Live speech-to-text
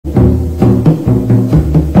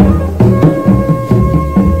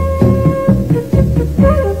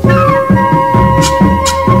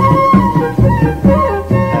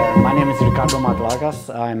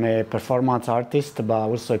I'm a performance artist, but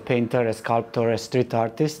also a painter, a sculptor, a street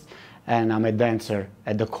artist, and I'm a dancer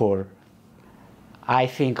at the core. I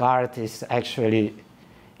think art is actually,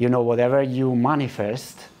 you know, whatever you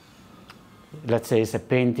manifest, let's say it's a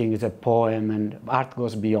painting, it's a poem, and art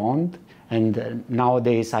goes beyond. And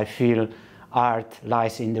nowadays I feel art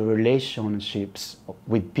lies in the relationships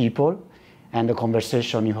with people and the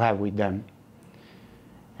conversation you have with them.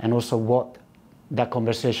 And also what that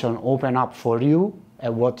conversation open up for you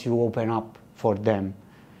and what you open up for them.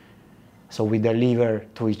 So we deliver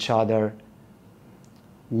to each other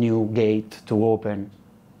new gate to open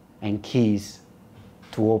and keys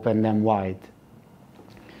to open them wide.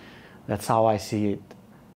 That's how I see it.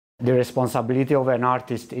 The responsibility of an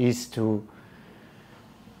artist is to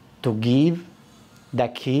give the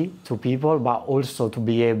key to people, but also to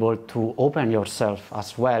be able to open yourself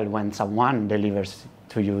as well when someone delivers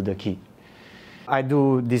to you the key. I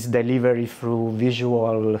do this delivery through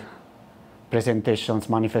visual presentations,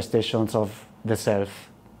 manifestations of the self,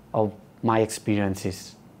 of my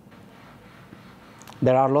experiences.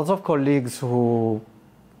 There are lots of colleagues who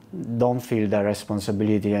don't feel their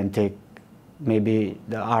responsibility and take maybe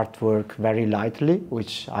the artwork very lightly,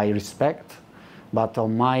 which I respect. But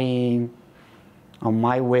on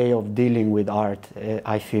my way of dealing with art,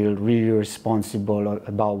 I feel really responsible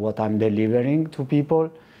about what I'm delivering to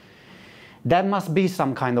people. There must be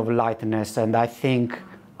some kind of lightness, and I think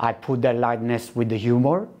I put that lightness with the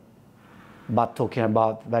humor, but talking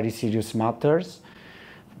about very serious matters.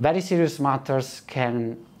 Very serious matters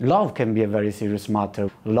love can be a very serious matter.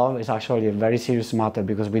 Love is actually a very serious matter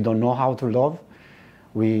because we don't know how to love.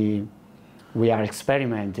 We are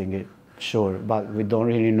experimenting it, sure, but we don't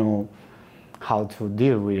really know how to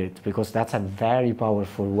deal with it because that's a very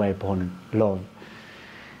powerful weapon, love.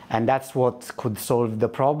 And that's what could solve the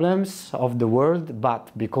problems of the world,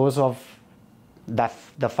 but because of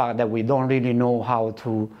the fact that we don't really know how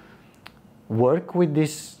to work with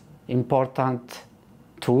this important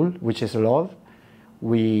tool, which is love,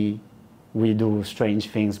 we do strange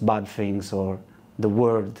things, bad things, or the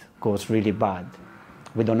world goes really bad.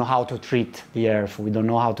 We don't know how to treat the earth, we don't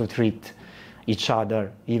know how to treat each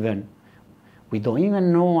other even. We don't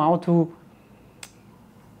even know how to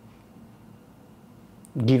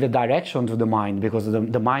give a direction to the mind, because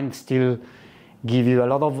the mind still gives you a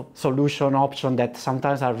lot of solution options that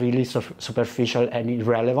sometimes are really superficial and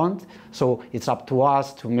irrelevant. So it's up to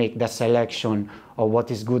us to make the selection of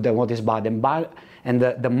what is good and what is bad. And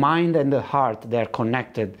the mind and the heart, they're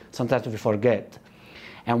connected. Sometimes we forget.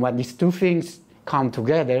 And when these two things come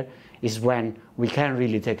together is when we can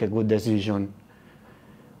really take a good decision.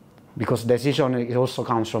 Because decision, it also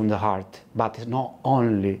comes from the heart. But it's not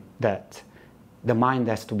only that. The mind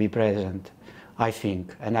has to be present, I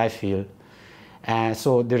think, and I feel. And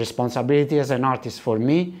so the responsibility as an artist for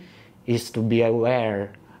me is to be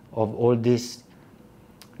aware of all these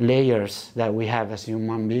layers that we have as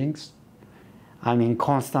human beings. I'm in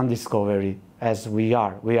constant discovery, as we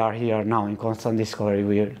are. We are here now in constant discovery.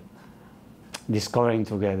 We're discovering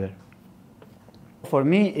together. For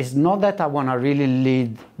me, it's not that I want to really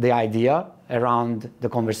lead the idea around the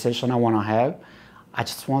conversation I want to have. I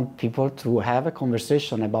just want people to have a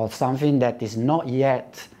conversation about something that is not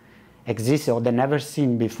yet existed or they've never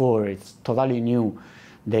seen before. It's totally new.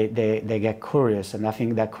 They get curious, and I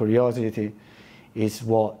think that curiosity is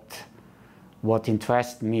what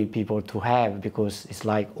interests me people to have, because it's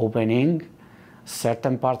like opening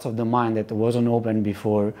certain parts of the mind that wasn't open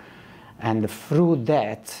before, and through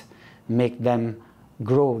that make them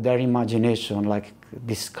grow their imagination. Like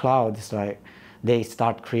this cloud, it's like they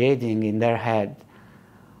start creating in their head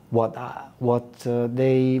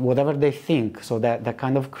whatever they think. So that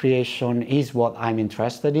kind of creation is what I'm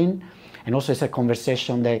interested in. And also it's a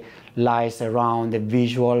conversation that lies around a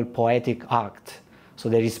visual poetic act. So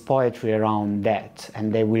there is poetry around that,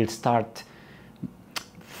 and they will start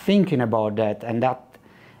thinking about that, and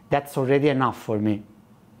that's already enough for me.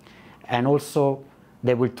 And also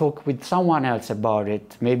they will talk with someone else about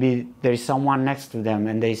it. Maybe there is someone next to them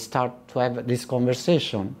and they start to have this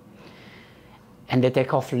conversation. And they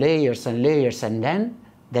take off layers and layers, and then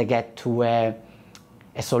they get to a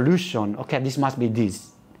solution. Okay, this must be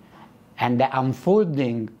this. And the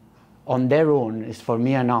unfolding on their own is for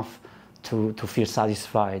me enough to feel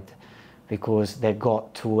satisfied, because they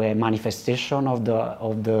got to a manifestation of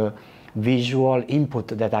the visual input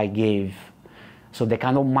that I gave. So they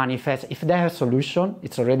kind of manifest. If they have a solution,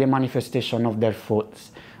 it's already a manifestation of their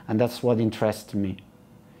thoughts. And that's what interests me.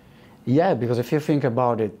 Yeah, because if you think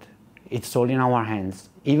about it, it's all in our hands.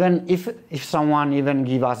 Even if someone even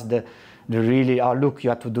give us the really, oh look, you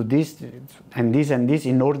have to do this and this and this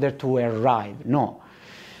in order to arrive. No,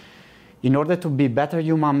 in order to be better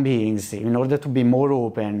human beings, in order to be more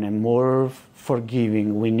open and more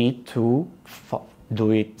forgiving, we need to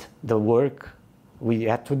do it, the work. We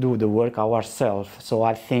have to do the work ourselves. So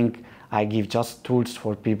I think I give just tools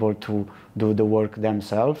for people to do the work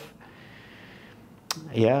themselves.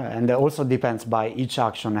 Yeah, and it also depends by each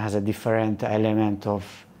action has a different element of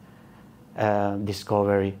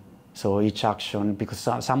discovery. So each action, because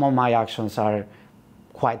some of my actions are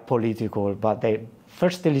quite political, but they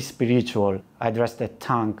firstly spiritual. I dressed a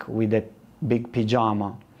tank with a big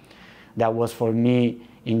pajama. That was for me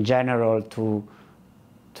in general to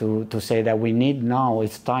say that we need now,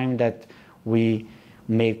 it's time that we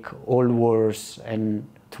make all wars and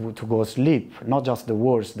to go sleep, not just the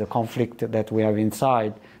wars, the conflict that we have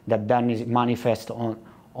inside, that then is manifest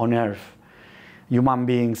on earth. Human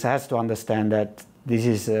beings has to understand that this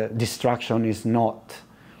is destruction is not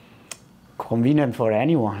convenient for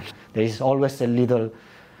anyone. There is always a little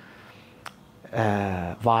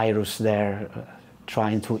virus there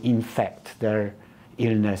trying to infect their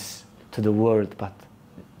illness to the world, but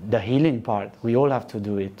the healing part, we all have to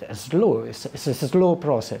do it. It's slow. It's a slow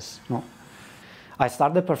process. No? I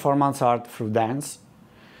started performance art through dance,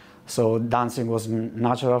 so dancing was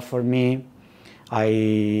natural for me.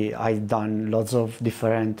 I've done lots of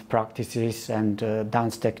different practices and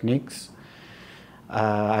dance techniques.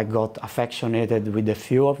 I got affectionated with a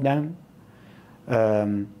few of them.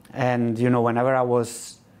 And you know, whenever I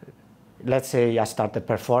was, let's say I started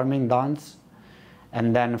performing dance,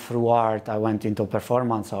 and then through art I went into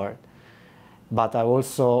performance art. But I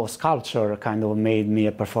also, sculpture kind of made me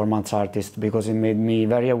a performance artist because it made me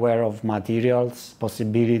very aware of materials,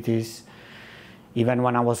 possibilities. Even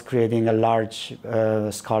when I was creating a large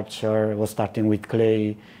sculpture, I was starting with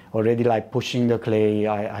clay, already like pushing the clay,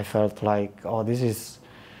 I felt like, oh, this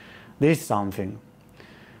is something.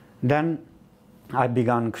 Then I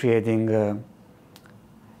began creating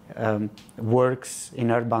works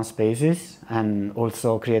in urban spaces and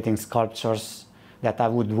also creating sculptures that I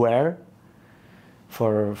would wear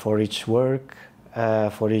for each work,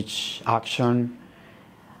 for each action.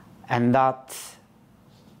 And that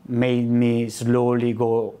made me slowly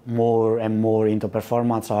go more and more into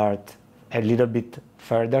performance art, a little bit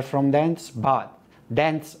further from dance, but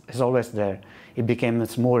dance is always there. It became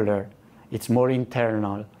smaller, it's more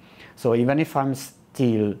internal. So even if I'm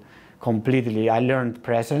still completely, I learned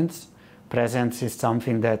presence. Presence is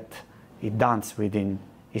something that it dances within,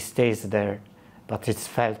 it stays there, but it's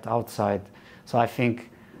felt outside. So I think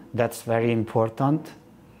that's very important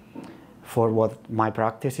for what my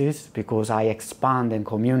practice is, because I expand and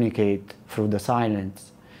communicate through the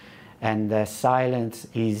silence. And the silence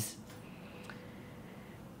is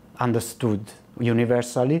understood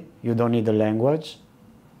universally. You don't need a language.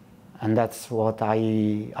 And that's what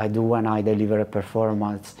I do when I deliver a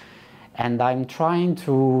performance. And I'm trying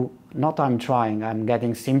to, I'm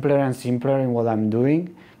getting simpler and simpler in what I'm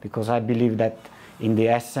doing, because I believe that in the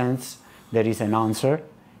essence there is an answer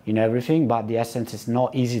in everything, but the essence is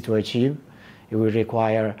not easy to achieve. It will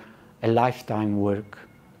require a lifetime work.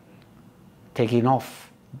 Taking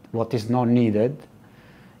off what is not needed,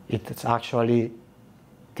 it's actually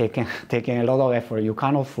taking a lot of effort. You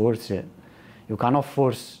cannot force it. You cannot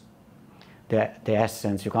force the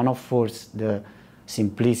essence. You cannot force the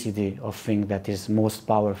simplicity of thing that is most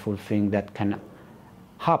powerful thing that can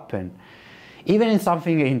happen. Even in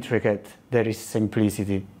something intricate, there is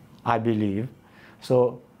simplicity, I believe.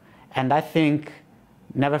 So, and I think,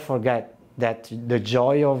 never forget that the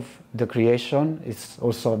joy of the creation is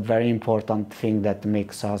also a very important thing that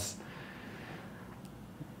makes us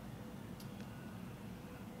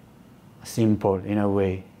simple in a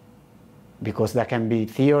way. Because there can be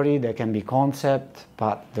theory, there can be concept,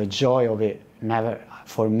 but the joy of it never,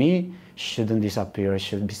 for me, shouldn't disappear. It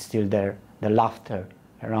should be still there, the laughter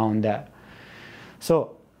around that.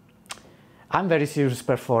 So, I'm a very serious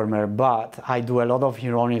performer, but I do a lot of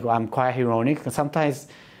ironic, I'm quite ironic. Sometimes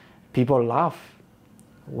people laugh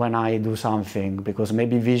when I do something, because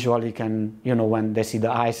maybe visually can, you know, when they see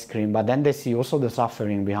the ice cream, but then they see also the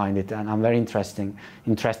suffering behind it, and I'm very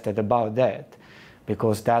interested about that,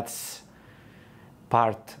 because that's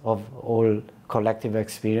part of all collective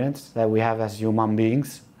experience that we have as human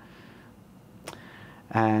beings.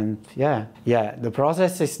 And yeah, the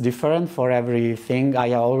process is different for everything.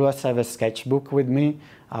 I always have a sketchbook with me.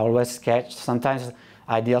 I always sketch. Sometimes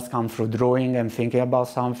ideas come through drawing and thinking about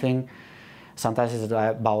something. Sometimes it's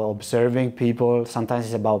about observing people. Sometimes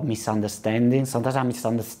it's about misunderstanding. Sometimes I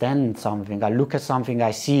misunderstand something. I look at something,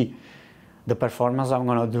 I see the performance I'm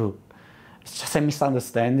gonna do. It's just a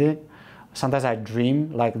misunderstanding, Sometimes I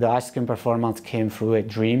dream, like the ice cream performance came through a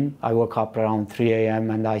dream. I woke up around 3 a.m.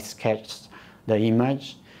 and I sketched the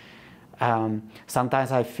image.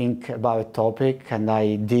 Sometimes I think about a topic and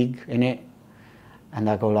I dig in it and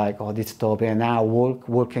I go like, oh, this topic, and then I walk.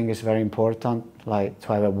 Walking is very important, like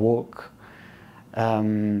to have a walk.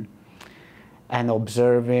 And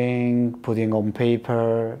observing, putting on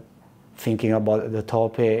paper, thinking about the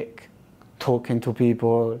topic, talking to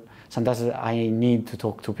people. Sometimes I need to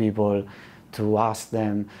talk to people to ask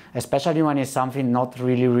them, especially when it's something not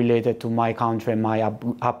really related to my country and my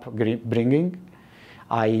upbringing.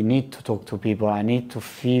 I need to talk to people. I need to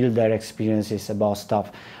feel their experiences about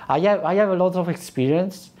stuff. I have a lot of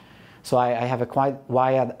experience, so I have a quite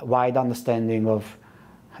wide understanding of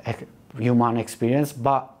human experience,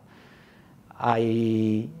 but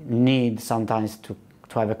I need sometimes to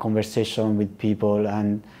have a conversation with people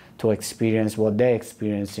and to experience what they're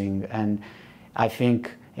experiencing. And I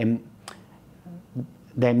think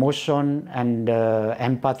the emotion and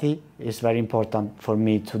empathy is very important for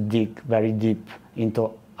me to dig very deep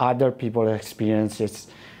into other people's experiences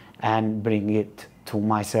and bring it to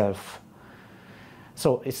myself.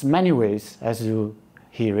 So it's many ways, as you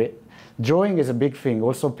hear it. Drawing is a big thing.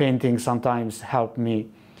 Also painting sometimes help me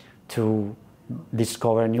to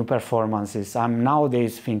discover new performances. I'm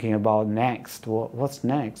nowadays thinking about next, what's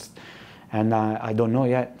next? And I don't know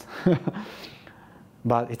yet,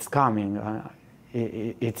 but it's coming.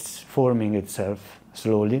 It's forming itself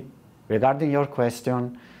slowly. Regarding your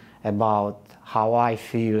question about how I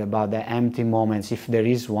feel about the empty moments, if there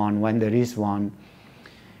is one, when there is one,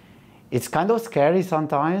 it's kind of scary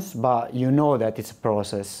sometimes, but you know that it's a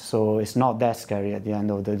process, so it's not that scary at the end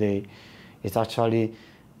of the day. It's actually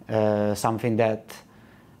something that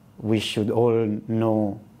we should all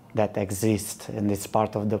know that exists, and it's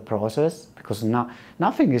part of the process, because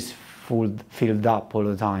nothing is filled up all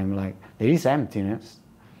the time. Like, there is emptiness,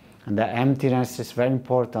 and the emptiness is very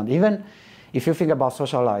important. Even if you think about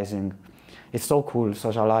socializing, it's so cool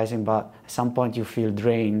socializing, but at some point you feel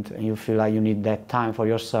drained and you feel like you need that time for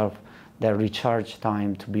yourself, that recharge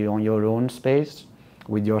time to be on your own space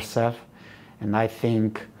with yourself. And I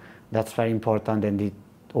think that's very important, and it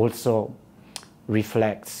also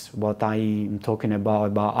reflects what I'm talking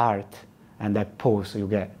about art and that pause you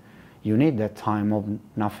get. You need that time of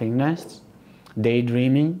nothingness,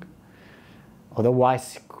 daydreaming.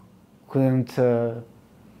 Otherwise, it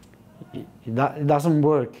doesn't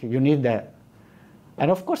work. You need that. And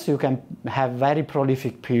of course, you can have very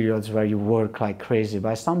prolific periods where you work like crazy,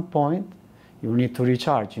 but at some point, you need to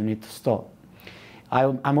recharge, you need to stop.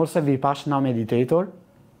 I'm also a Vipassana meditator,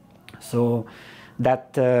 so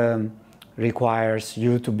that requires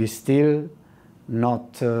you to be still,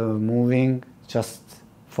 not moving, just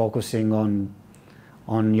focusing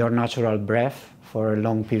on your natural breath for a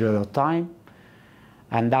long period of time.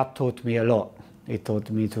 And that taught me a lot. It taught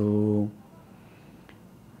me to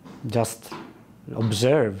just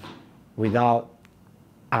observe without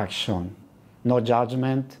action, no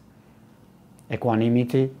judgment,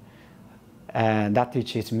 equanimity. And that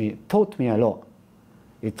taught me a lot.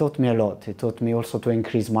 It taught me a lot. It taught me also to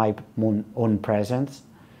increase my own presence,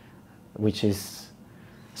 which is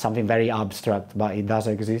something very abstract, but it does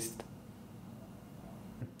exist.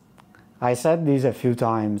 I said this a few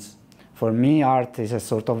times. For me, art is a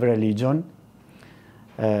sort of religion,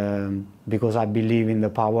 because I believe in the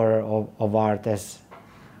power of art as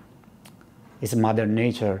Mother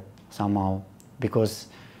Nature somehow, because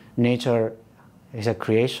nature is a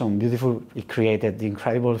creation, beautiful. It created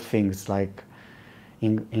incredible things, like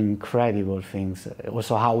incredible things.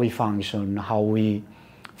 Also how we function, how we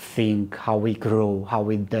think, how we grow, how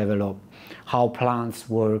we develop, how plants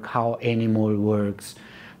work, how animal works.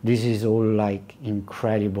 This is all like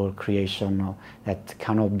incredible creation that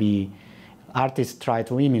cannot be. Artists try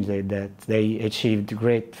to imitate that. They achieved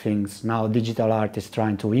great things. Now digital art is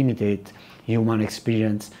trying to imitate human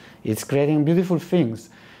experience. It's creating beautiful things.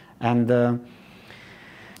 And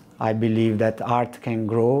I believe that art can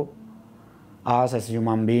grow us as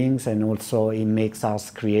human beings, and also it makes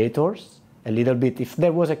us creators a little bit. If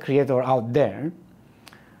there was a creator out there,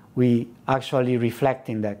 we actually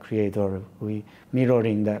reflecting that creator, we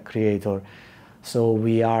mirroring that creator. So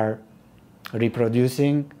we are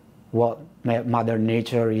reproducing what Mother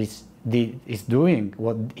Nature is doing,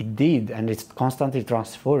 what it did, and it's constantly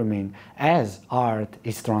transforming, as art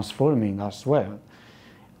is transforming as well.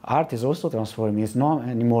 Art is also transforming. It's not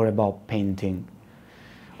anymore about painting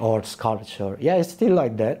or sculpture. Yeah, it's still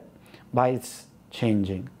like that, but it's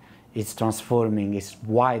changing. It's transforming, it's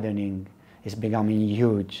widening, it's becoming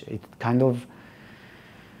huge. It kind of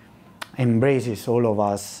embraces all of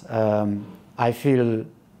us. I feel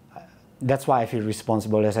that's why I feel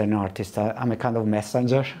responsible as an artist. I'm a kind of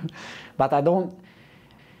messenger, but I don't.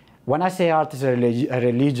 When I say art is a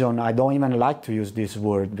religion, I don't even like to use this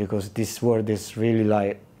word, because this word is really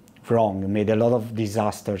like wrong. It made a lot of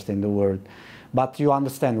disasters in the world. But you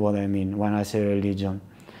understand what I mean when I say religion.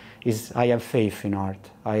 I have faith in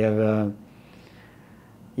art. I have,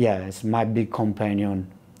 yeah, it's my big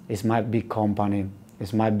companion. It's my big company.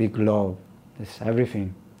 It's my big love. It's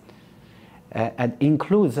everything. And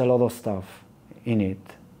includes a lot of stuff in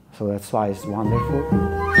it. So that's why it's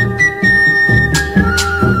wonderful.